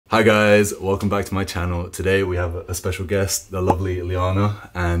Hi guys, welcome back to my channel. Today we have a special guest, the lovely Liana,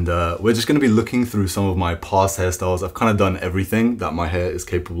 and we're just going to be looking through some of my past hairstyles. I've kind of done everything that my hair is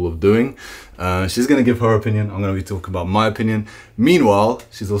capable of doing. She's going to give her opinion, I'm going to be talking about my opinion. Meanwhile,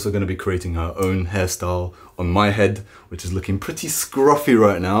 she's also going to be creating her own hairstyle on my head, which is looking pretty scruffy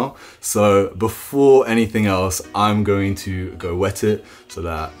right now. So before anything else, I'm going to go wet it so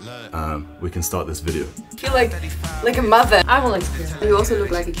that we can start this video. I feel like a mother. I will explain. You also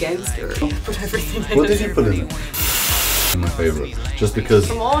look like a gangster. Put everything in. What did you put in it? My favorite, just because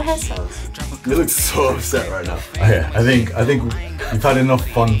from all hairstyles. You look so upset right now. Okay, I think you've had enough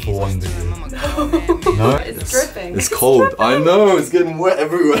fun for one video. No, it's dripping. It's cold. Dripping. I know, it's getting wet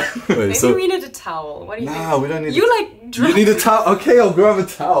everywhere. Wait, maybe so we need a towel. What do you think? Nah, we don't need. You need a towel. Okay, I'll grab a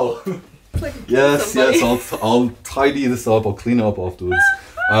towel. Like yes, I'll tidy this up. I'll clean it up afterwards.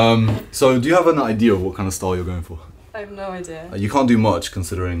 So do you have an idea of what kind of style you're going for? I have no idea. You can't do much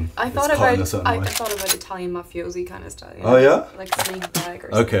considering I thought about Italian mafiosi kind of style. You know? Oh yeah? Like snake bag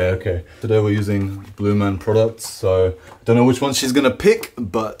or something. Okay. Today we're using Blumaan products, so I don't know which one she's gonna pick,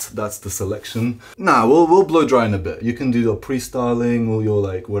 but that's the selection. Nah, we'll blow dry in a bit. You can do your pre-styling or your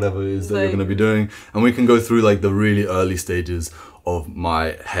like whatever it is that you're gonna be doing, and we can go through like the really early stages of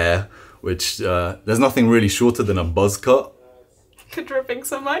my hair, which there's nothing really shorter than a buzz cut. You're dripping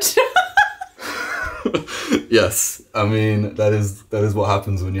so much. Yes, I mean that is what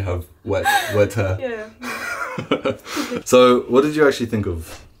happens when you have wet hair. Yeah. So, what did you actually think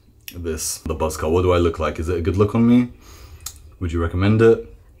of this, the buzz cut? What do I look like? Is it a good look on me? Would you recommend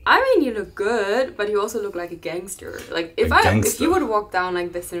it? I mean, you look good, but you also look like a gangster. Like if you would walk down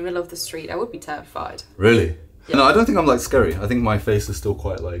like this in the middle of the street, I would be terrified. Really? Yeah. No, I don't think I'm like scary. I think my face is still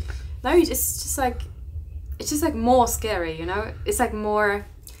quite like. No, it's just like more scary, you know? It's like more.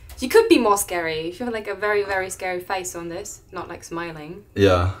 You could be more scary if you have like a very, very scary face on this, not like smiling.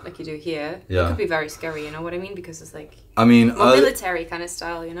 Yeah. Like you do here. Yeah. It could be very scary, you know what I mean? Because it's like more military kind of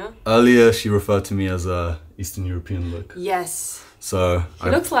style, you know? Earlier she referred to me as a Eastern European look. Yes. So he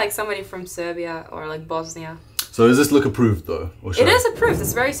looks like somebody from Serbia or like Bosnia. So is this look approved though? Or it is approved,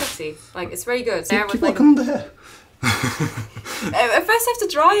 it's very sexy. Like it's very good. Keep like on the hair. At first I have to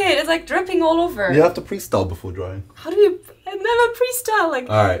dry it, it's like dripping all over. You have to pre-style before drying. How do you? I never pre-style. Like,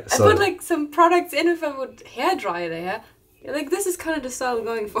 alright, so I put like some products in if I would hair dry the hair. Like this is kind of the style I'm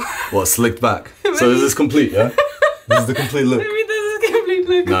going for. What, slicked back? So is this complete, yeah? This is the complete look. Maybe this is complete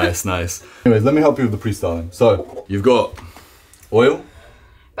look. Nice. Anyways, let me help you with the pre-styling. So, you've got oil.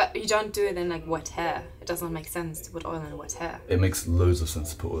 But you don't do it in like wet hair. It does not make sense to put oil in wet hair. It makes loads of sense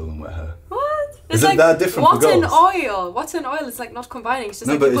to put oil in wet hair. What? Is it that different for girls? Water and oil is like not combining. It's just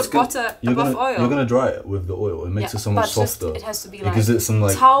no, like but you put water above oil. You're gonna dry it with the oil. It makes it so much softer. It has to be like, it's some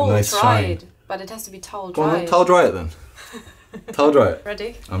like towel nice dried. shine. But it has to be towel Go on, dried. towel dry it then. Towel dry it.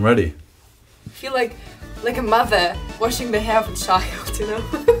 Ready? I'm ready. I feel like a mother washing the hair of a child, you know?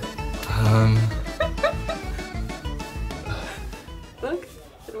 Look,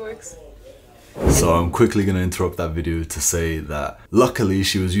 it works. So I'm quickly going to interrupt that video to say that luckily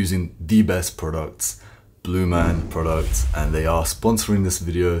she was using the best products, Blumaan products, and they are sponsoring this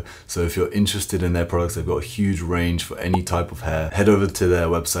video. So if you're interested in their products, they've got a huge range for any type of hair. Head over to their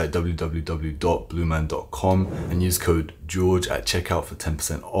website www.blumaan.com and use code George at checkout for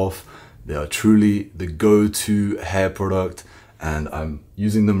 10% off. They are truly the go-to hair product and I'm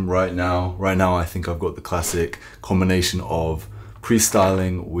using them right now. Right now I think I've got the classic combination of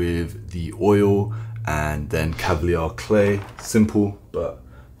pre-styling with the oil and then Cavalier clay. Simple, but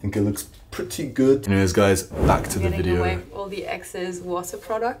I think it looks pretty good. Anyways guys, back to the video. Getting away with all the excess water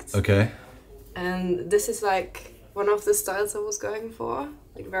products. Okay. And this is like one of the styles I was going for.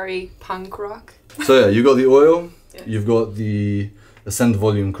 Like very punk rock. So yeah, you got the oil, yeah. You've got the Ascend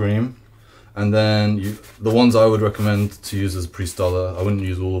Volume Cream, and then the ones I would recommend to use as a pre-styler, I wouldn't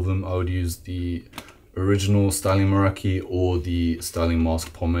use all of them, I would use the original Styling Meraki or the Styling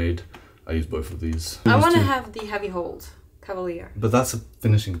Mask Pomade. I use both of these. I want to have the Heavy Hold Cavalier. But that's a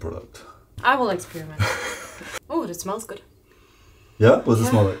finishing product. I will experiment. Oh, it smells good. Yeah? What does it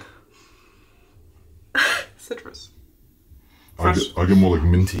smell like? Citrus. I get more like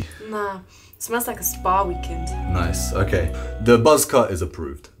minty. Nah, it smells like a spa weekend. Nice, okay. The buzz cut is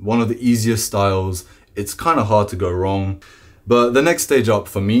approved. One of the easiest styles. It's kind of hard to go wrong. But the next stage up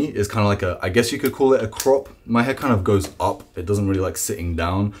for me is kind of like I guess you could call it a crop. My hair kind of goes up. It doesn't really like sitting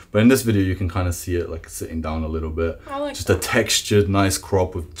down. But in this video, you can kind of see it like sitting down a little bit. I like just a textured, nice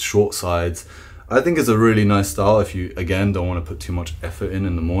crop with short sides. I think it's a really nice style if you, again, don't want to put too much effort in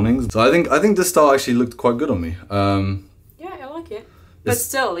the mornings. So I think this style actually looked quite good on me. Yeah, I like it. But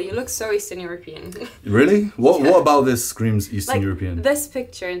still, you look so Eastern European. Really? What Yeah. what about this screams Eastern Like, European? this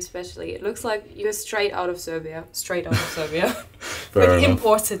picture especially, it looks like you're straight out of Serbia. Straight out of Serbia. Fair Like enough.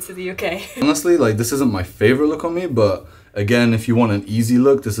 imported to the UK. Honestly, like this isn't my favorite look on me, but again, if you want an easy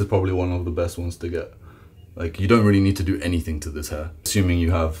look, this is probably one of the best ones to get. Like you don't really need to do anything to this hair, assuming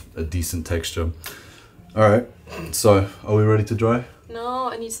you have a decent texture. All right, so are we ready to dry? No,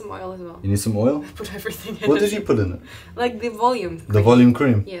 I need some oil as well. You need some oil? Put everything in What it. did you put in it? Like the volume. The cream. volume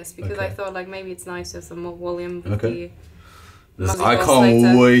cream? Yes, because Okay. I thought like maybe it's nice to have some more volume with Okay. the... I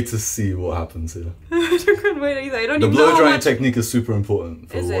can't wait to see what happens here. I can't wait either. I don't The even blow know how drying much... technique is super important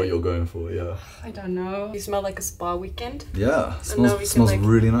for Is what it? you're going for, yeah. I don't know. You smell like a spa weekend. Yeah, now we smells, can, smells like,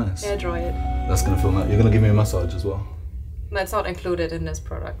 really nice. Air dry it. That's gonna feel nice. You're gonna give me a massage as well. That's not included in this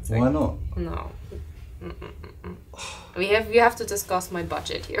product. So Why not? no. We have to discuss my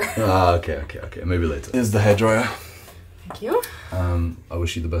budget here. Ah, okay. Maybe later. Here's the hairdryer. Thank you. I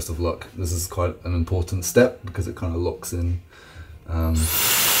wish you the best of luck. This is quite an important step because it kind of locks in.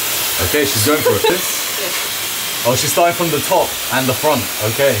 Okay, she's going for it. Yes. Oh, she's starting from the top and the front.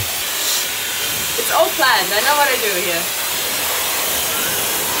 Okay. It's all planned. I know what I do here.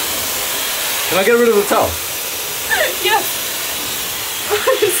 Can I get rid of the towel? Yes.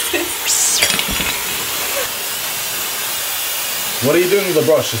 What is this? What are you doing with the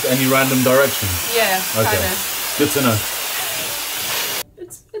brush? Just any random direction? Yeah, Okay. kinda. Good to know.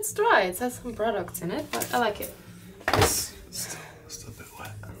 It's dry. It has some products in it, but I like it. It's still a bit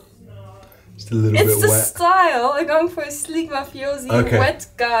wet. Just a little It's bit the wet. style. I'm going for a sleek mafiosi, Okay. wet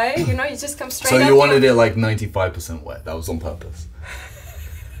guy. You know, you just come straight So up. you wanted it like 95% wet. That was on purpose.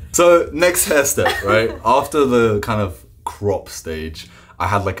 So next hair step, right? After the kind of crop stage, I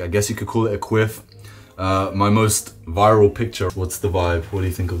had like, I guess you could call it a quiff. My most viral picture. What's the vibe? What do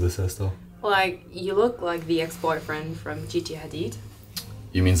you think of this hairstyle? Like, you look like the ex-boyfriend from Gigi Hadid.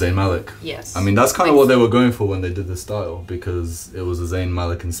 You mean Zayn Malik? Yes. I mean, that's kind of Like- what they were going for when they did this style, because it was a Zayn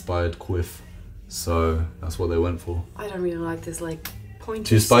Malik inspired quiff. So that's what they went for. I don't really like this, like, pointy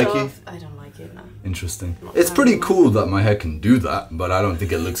Too spiky? stuff. I don't like it, no. Interesting. Not It's pretty bad. cool that my hair can do that, but I don't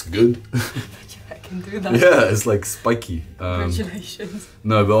think it looks good. I can do that. Yeah, it's like spiky. Congratulations.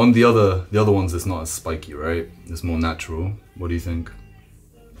 No, but on the other ones, it's not as spiky, right? It's more natural. What do you think?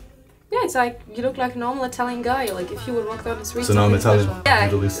 Yeah, it's like, you look like a normal Italian guy. Like, if you would walk down the street. So now I'm something Italian. special. Yeah,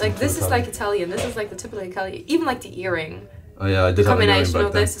 Middle Eastern like, this to is like Italian. This is like the typical Italian. Even like the earring. Oh yeah, I did have an earring Combination back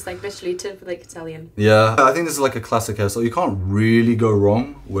of then. this is like literally typical Italian. Yeah, I think this is like a classic hairstyle. You can't really go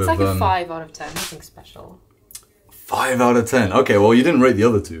wrong with. It's like a 5 out of 10. Nothing special. 5 out of 10. Okay, well you didn't rate the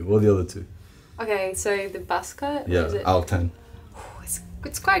other two. What are the other two? Okay, so the buzz cut. Yeah, what is it? out of 10.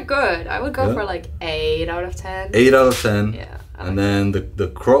 It's quite good. I would go Yeah? for like 8 out of 10. 8 out of 10. Yeah. I And like then the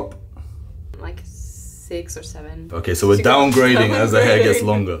crop. like 6 or 7. Okay, so we're To go downgrading as the hair gets downgrading.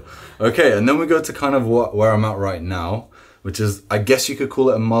 longer. Okay, and then we go to kind of where I'm at right now, which is, I guess you could call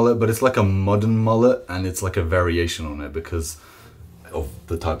it a mullet, but it's like a modern mullet, and it's like a variation on it because of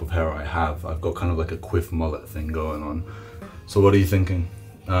the type of hair I have. I've got kind of like a quiff mullet thing going on. So what are you thinking?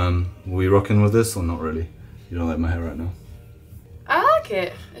 We rocking with this or not really? You don't like my hair right now? I like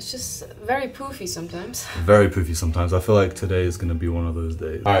it. It's just very poofy sometimes. Very poofy sometimes. I feel like today is gonna be one of those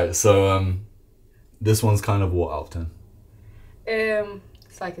days. Alright, so this one's kind of what out of 10?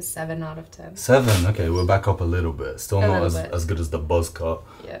 It's like a 7 out of 10. 7, okay, we're back up a little bit. Still A not little bit. as good as the buzz cut.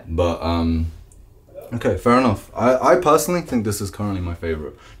 Yeah. But okay, fair enough. I personally think this is currently my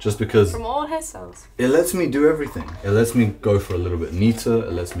favorite. Just because From all hairstyles. it lets me do everything. It lets me go for a little bit neater,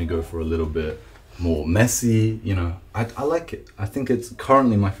 it lets me go for a little bit more messy, you know. I like it. I think it's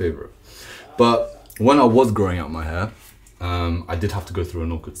currently my favorite. But when I was growing out my hair, I did have to go through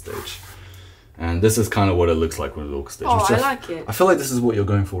an awkward stage. And this is kind of what it looks like when it's awkward stage. Oh, which I like it. I feel like this is what you're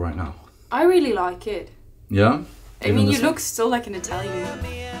going for right now. I really like it. Yeah? I Even mean, you this one? look still like an Italian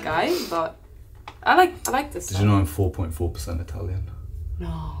guy, but I like this Did stuff. you know I'm 4.4% Italian?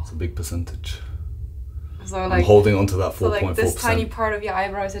 No. It's a big percentage. So I'm like, holding on to that 4.4%. so like this tiny part of your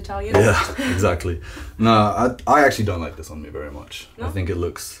eyebrow is Italian. Yeah, exactly. No, I actually don't like this on me very much. No? I think it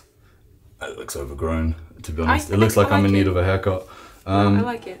looks overgrown, to be honest. I It looks like I I'm in like need it. of a haircut. I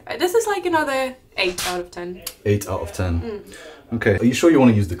like it. This is like another 8 out of 10. 8 out of 10. Okay, are you sure you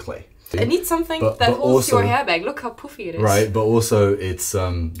want to use the clay? I need something But- that but holds your also- hair back. Look how puffy it is. Right, but also it's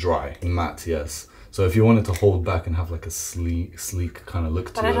dry, matte, yes. So if you want it to hold back and have like a sleek kind of look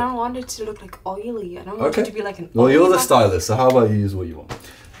to But it. I don't want it to look like oily. I don't want Okay. it to be like an Well, oily you're the matte. stylist, so how about you use what you want?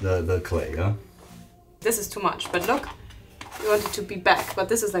 The clay, yeah? This is too much, but look, you want it to be back, but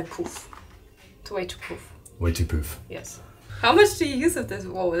this is like poof. It's way too poof. Way too poof. Yes. How much do you use of this?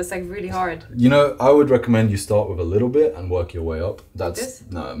 Whoa, that's like really hard. You know, I would recommend you start with a little bit and work your way up. That's This?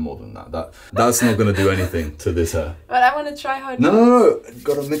 no more than that. That's not gonna do anything to this hair. But I want to try how it No, goes. no, no. You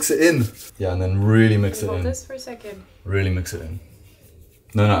gotta mix it in. Yeah, and then really mix it Hold in. this for a second. Really mix it in.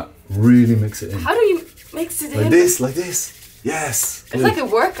 No, no. Really mix it in. How do you mix it in? Like this. Yes. It's like a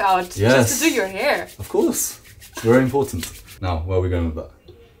workout Yes. just to do your hair. Of course. It's very important. Now, where are we going with that?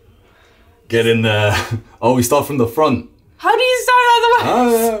 Get in there. Oh, we start from the front. How do you start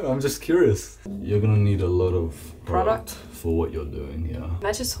otherwise? I'm just curious. You're gonna need a lot of product Product? for what you're doing, yeah. Can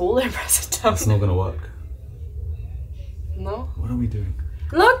I just hold it and press it down? It's not gonna work. No? What are we doing?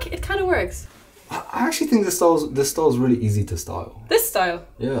 Look, it kind of works. I actually think this style's really easy to style. This style.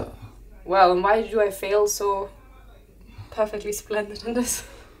 Yeah. Well, and why do I fail so perfectly splendid in this?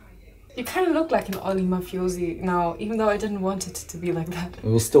 You kind of look like an Ollie mafiosi now, even though I didn't want it to be like that. It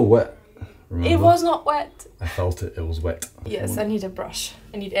was still wet. Remember? It was not wet. I felt it. It was wet. Yes, I need a brush.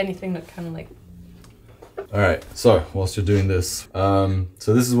 I need anything that kind of like... Alright, so whilst you're doing this,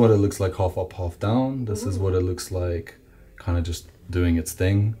 so this is what it looks like half up, half down. This is what it looks like kind of just doing its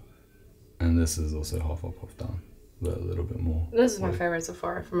thing. And this is also half up, half down. But a little bit more. This is my favorite so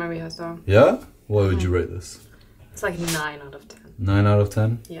far from every hairstyle. Yeah? What would you rate this? It's like 9 out of 10. 9 out of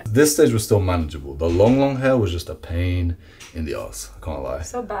 10? Yeah. This stage was still manageable. The long hair was just a pain in the ass. I can't lie.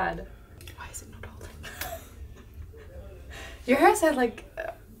 So bad. Why is it not holding? Your hair's had like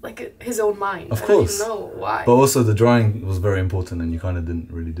his own mind. Of course. I don't even know why. But also the drying was very important and you kind of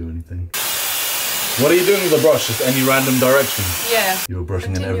didn't really do anything. What are you doing with the brush? Just any random direction? Yeah. You were brushing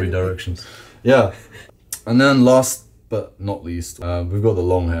in Continue every the- direction. Yeah. And then last but not least, we've got the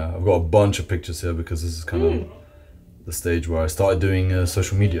long hair. I've got a bunch of pictures here because this is kind of the stage where I started doing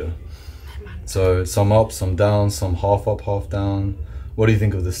social media. So some up, some down, some half up, half down. What do you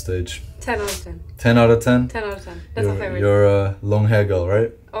think of this stage? 10 out of 10. 10 out of 10? 10 out of 10. That's my favorite. You're a long hair girl,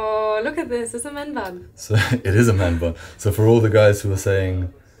 right? Oh, look at this. It's a man bun. So it is a man bun. So for all the guys who are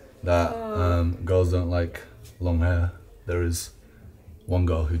saying that girls don't like long hair, there is one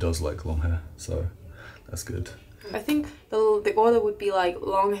girl who does like long hair. So that's good. I think the order would be like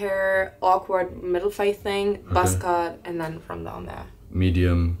long hair, awkward middle face thing, buzz cut, and then from down there.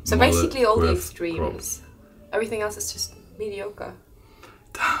 Medium. So mullet, basically all the quiff, extremes. Everything else is just mediocre.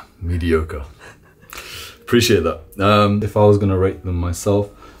 crop. Mediocre. Appreciate that. If I was gonna rate them myself,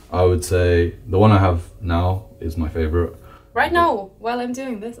 I would say the one I have now is my favorite. Right now, while I'm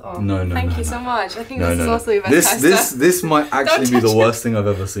doing this, No, thank no, you no. so much. I think No, this no, is no. also your best hairstyle. This might actually be touch the it. worst thing I've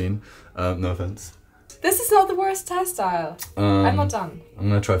ever seen. No offense. This is not the worst hairstyle. I'm not done. I'm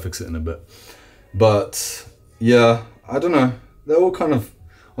gonna try to fix it in a bit. But yeah, I don't know. They're all kind of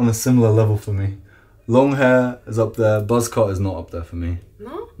on a similar level for me. Long hair is up there. Buzz cut is not up there for me.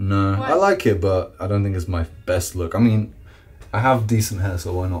 No? No, Why? I like it, but I don't think it's my best look. I mean, I have decent hair,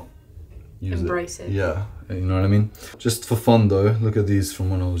 so why not use Embrace it. Yeah, you know what I mean? Just for fun though, look at these from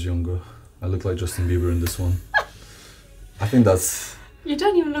when I was younger. I look like Justin Bieber in this one. I think that's You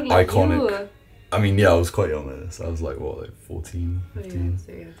don't even look like iconic. you. I mean, yeah, I was quite young at this. I was like, what, like 14, 15?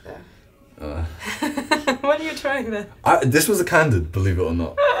 So you're there. Uh, What are you trying there? this was a candid, believe it or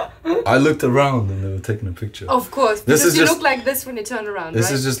not. I looked around and they were taking a picture. Of course, This because is you just- look like this when you turn around, This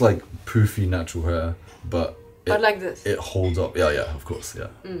right? is just like poofy natural hair, but But like this. it holds up. Yeah, yeah, of course, yeah.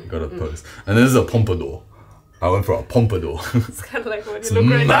 Got a pose. And this is a pompadour. I went for a pompadour. It's kind of like what It's you look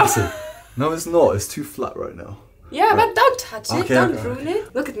right now. massive. No, it's not. It's too flat right now. Yeah, but don't touch it. Okay, Don't okay, ruin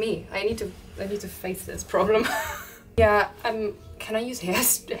it. Look at me. I need to face this problem. Yeah, can I use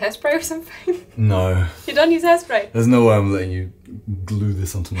hairspray or something? No. You don't use hairspray. There's no way I'm letting you glue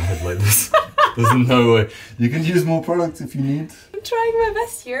this onto my head like this. There's no way. You can use more products if you need. I'm trying my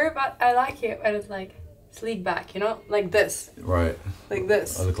best here, but I like it when it's like sleek back, you know? Like this. Right. Like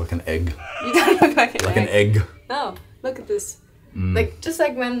this. I look like an egg. You don't look like Like an egg. No, look at this. Like, just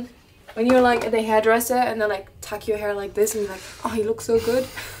like when you're like at the hairdresser and they like tuck your hair like this and you're like, oh, you look so good.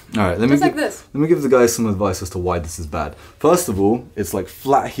 Alright, Just like this. Let me give the guys some advice as to why this is bad. First of all, it's like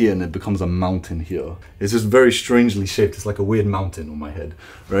flat here and it becomes a mountain here. It's just very strangely shaped. It's like a weird mountain on my head,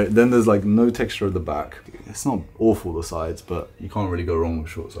 right? Then there's like no texture at the back. It's not awful, the sides, but you can't really go wrong with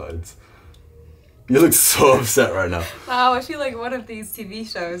short sides. You look so upset right now. Wow, I feel like one of these TV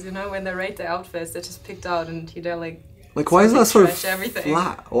shows, you know, when they rate the outfits, they're just picked out and they're like, Why is that so trash everything.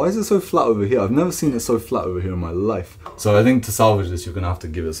 flat? Why is it so flat over here? I've never seen it so flat over here in my life. So I think to salvage this, you're gonna have to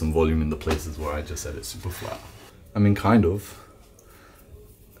give it some volume in the places where I just said it's super flat. I mean, kind of.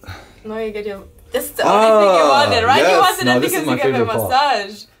 no, you get your, this is the only thing you wanted, right? You yes. wanted No, it this because is my you gave a favorite part.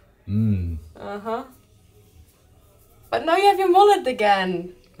 massage. Mm. Uh-huh. But now you have your mullet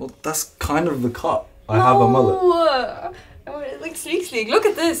again. Well, that's kind of the cut. I have a mullet. No, I Oh, it looks sleek. Look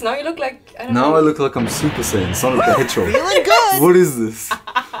at this. Now you look like... I don't Now know. I look like I'm Super Saiyan, Sonic the Hedgehog. Feeling good. What is this?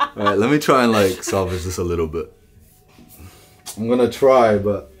 Alright, let me try and like salvage this a little bit. I'm gonna try,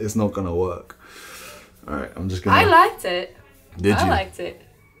 but it's not gonna work. Alright, I'm just gonna... I liked it. Did you? I liked it.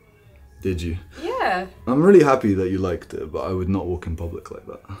 Did you? Yeah. I'm really happy that you liked it, but I would not walk in public like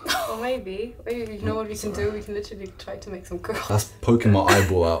that. Or maybe. Or you know what we can do? We can literally try to make some curls. That's poking my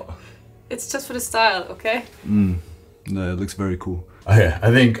eyeball out. It's just for the style, okay? No, it looks very cool. Okay,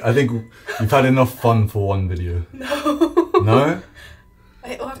 I think you've had enough fun for one video. No. No?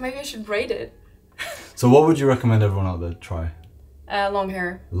 Or maybe I should braid it. So what would you recommend everyone out there try? Long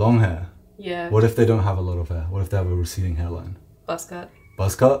hair. Long hair? Yeah. What if they don't have a lot of hair? What if they have a receding hairline? Buzz cut.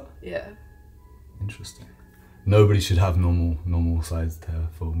 Buzz cut? Yeah. Interesting. Nobody should have normal sized hair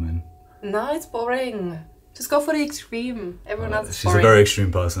for men. No, it's boring. Just go for the extreme. Everyone else is She's boring. a very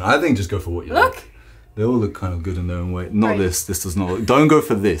extreme person. I think just go for what you Look! like. They all look kind of good in their own way. Not Right. this does not look. Don't go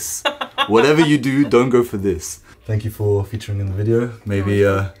for this. Whatever you do, don't go for this. Thank you for featuring in the video. Maybe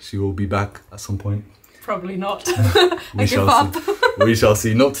she will be back at some point. Probably not. We I shall give up. see. We shall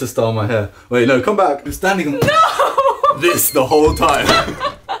see. Not to style my hair. Wait, no, come back. You're standing on this the whole time.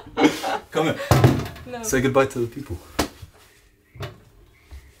 Come here. No. Say goodbye to the people.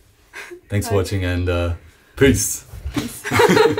 Thanks for Bye. watching and peace.